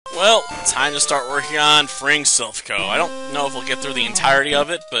Well, time to start working on freeing Silphco. I don't know if we'll get through the entirety of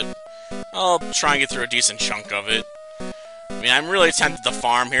it, but I'll try and get through a decent chunk of it. I mean, I'm really tempted to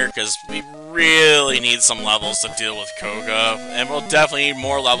farm here, because we really need some levels to deal with Koga, and we'll definitely need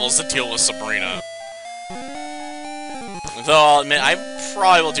more levels to deal with Sabrina. Though I'll admit, I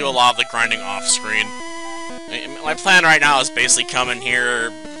probably will do a lot of the grinding off-screen. My plan right now is basically come in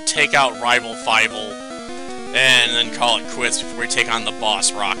here, take out Rival Fievel, and then call it quits before we take on the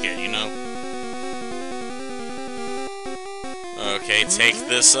boss Rocket, you know? Okay, take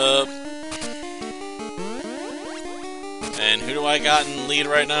this up. And who do I got in lead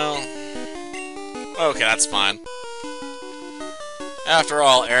right now? Okay, that's fine. After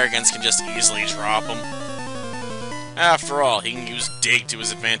all, Arrogance can just easily drop him. After all, he can use Dig to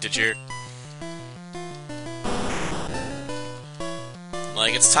his advantage here.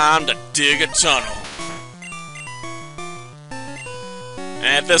 Like, it's time to dig a tunnel. And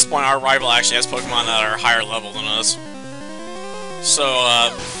at this point, our rival actually has Pokemon that are higher level than us. So,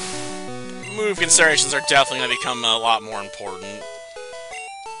 move considerations are definitely going to become a lot more important.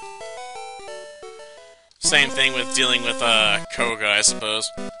 Same thing with dealing with Koga, I suppose.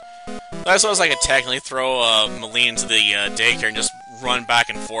 I suppose I could technically throw Malie into the daycare and just run back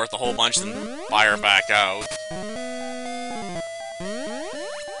and forth a whole bunch, then buy her back out.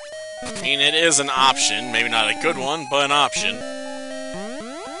 I mean, it is an option. Maybe not a good one, but an option.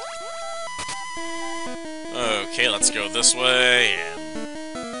 Okay, let's go this way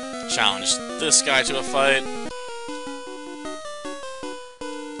and challenge this guy to a fight.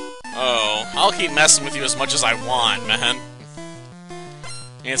 Oh, I'll keep messing with you as much as I want, man.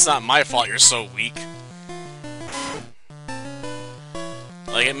 It's not my fault you're so weak.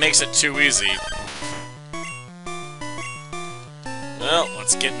 Like, it makes it too easy. Well,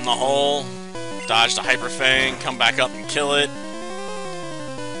 let's get in the hole, dodge the Hyper Fang, come back up and kill it.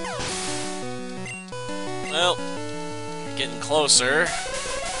 Well, getting closer.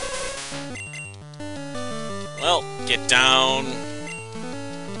 Well, get down.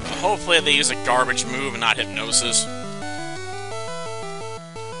 Hopefully they use a garbage move and not Hypnosis.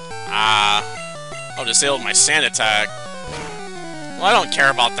 Oh, disabled my Sand Attack. Well, I don't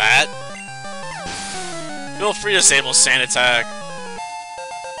care about that. Feel free to disable Sand Attack.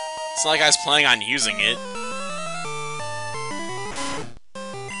 It's not like I was planning on using it.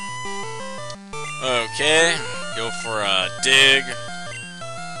 Okay, go for a Dig.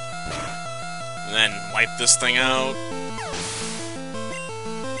 And then wipe this thing out.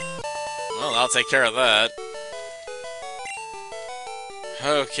 Well, I'll take care of that.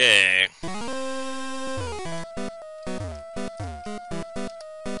 Okay.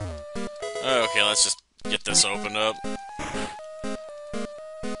 Okay, let's just get this opened up.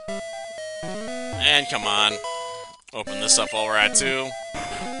 And come on. Open this up while we're at 2.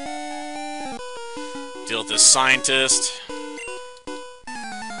 Deal with this scientist.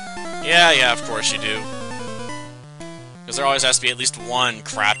 Yeah, of course you do. Because there always has to be at least one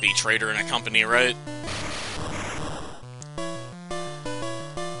crappy trader in a company, right?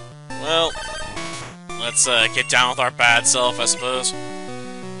 Well, let's get down with our bad self, I suppose.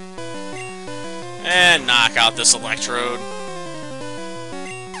 And knock out this Electrode.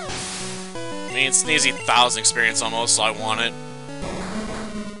 I mean, it's an easy 1,000 experience almost, so I want it.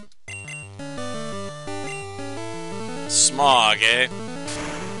 Smog, eh?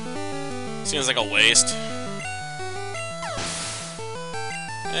 Seems like a waste.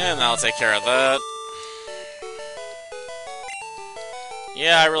 And I'll take care of that.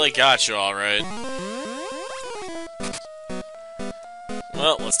 Yeah, I really got you, alright.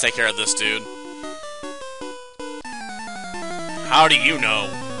 Well, let's take care of this dude. How do you know?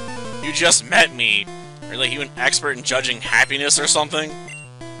 You just met me. Are like you an expert in judging happiness or something?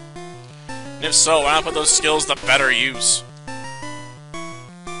 And if so, why not put those skills to better use?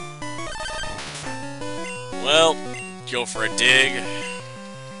 Well, go for a Dig.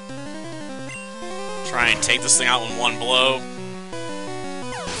 Try and take this thing out in one blow.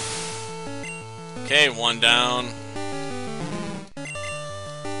 Okay, 1 down.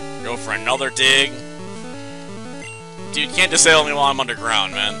 Go for another Dig. Dude, you can't disable me while I'm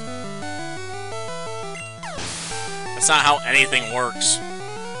underground, man. That's not how anything works.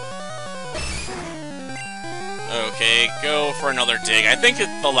 Okay, go for another Dig. I think if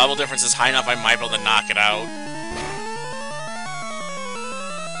the level difference is high enough, I might be able to knock it out.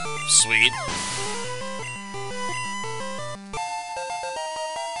 Sweet.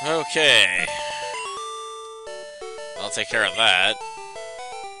 Okay. I'll take care of that.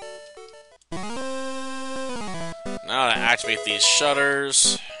 Now to activate these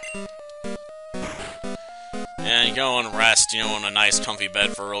shutters. And go and rest, you know, in a nice comfy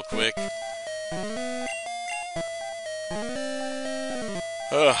bed for real quick.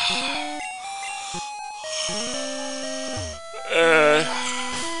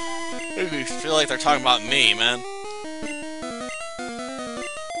 Make me feel like they're talking about me, man.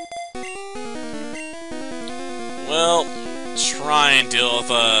 Well, try and deal with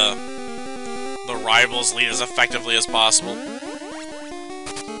the rivals' lead as effectively as possible.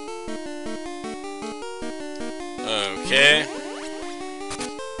 Okay.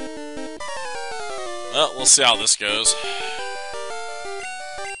 Well, we'll see how this goes.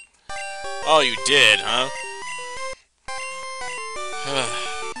 Oh, you did, huh?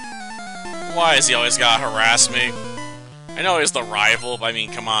 Why has he always gotta harass me? I know he's the rival, but I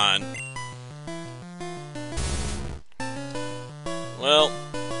mean, come on. Well,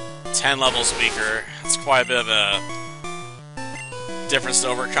 10 levels weaker. It's quite a bit of a difference to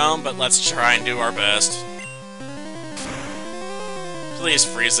overcome, but let's try and do our best. Please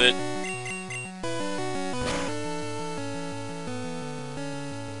freeze it.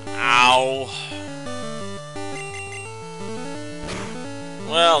 Ow.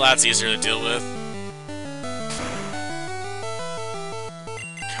 Well, that's easier to deal with.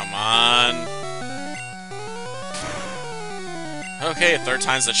 Come on. Okay, third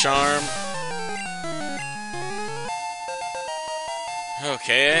time's the charm.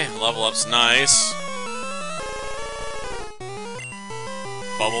 Okay, level up's nice.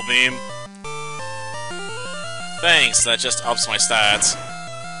 Bubble Beam. Thanks, that just ups my stats.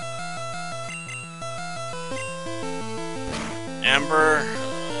 Ember,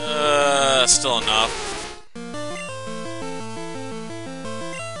 still enough.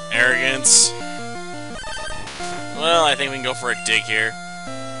 Arrogance. Well, I think we can go for a dig here.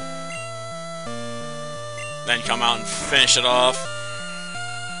 Then come out and finish it off.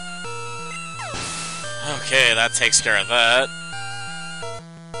 Okay, that takes care of that.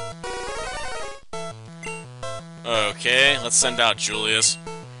 Okay, let's send out Julius.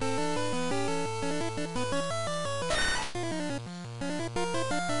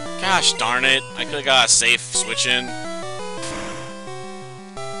 Gosh darn it, I could've got a safe switch in.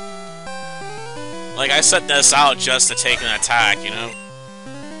 Like, I set this out just to take an attack, you know?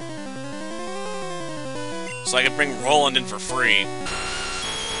 So I could bring Roland in for free.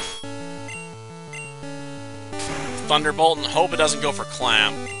 Thunderbolt and hope it doesn't go for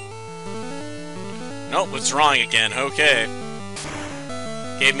Clam. Nope, withdrawing again, okay.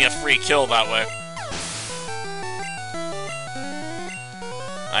 Gave me a free kill that way.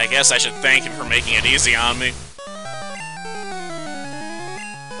 I guess I should thank him for making it easy on me.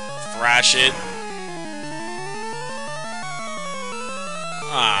 Thrash it.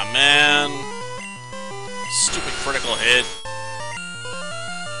 Ah, man. Stupid critical hit.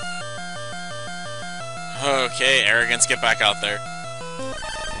 Okay, Arrogance, get back out there.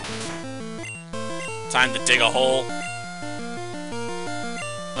 Time to dig a hole.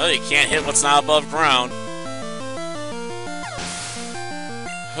 Well, you can't hit what's not above ground.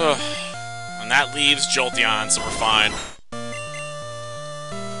 And that leaves Jolteon, so we're fine.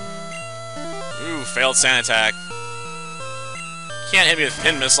 Ooh, failed sand attack. Can't hit me with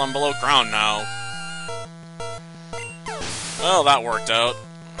Pin Missile, I'm below ground now. Well, that worked out.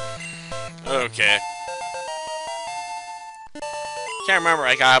 Okay. Can't remember,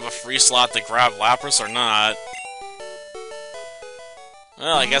 I gotta have a free slot to grab Lapras or not.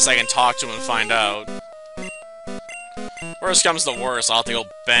 Well, I guess I can talk to him and find out. Worst comes to worst, I'll have to go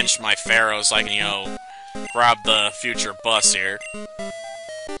bench my Pharaoh so I can, you know, grab the future bus here.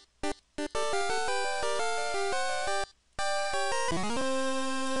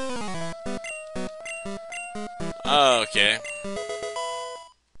 Okay.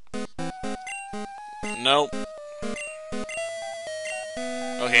 Nope.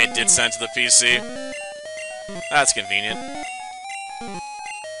 Okay, it did send to the PC. That's convenient.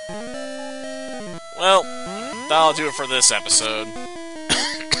 Well, that'll do it for this episode.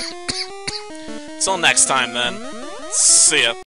 Till next time, then. See ya.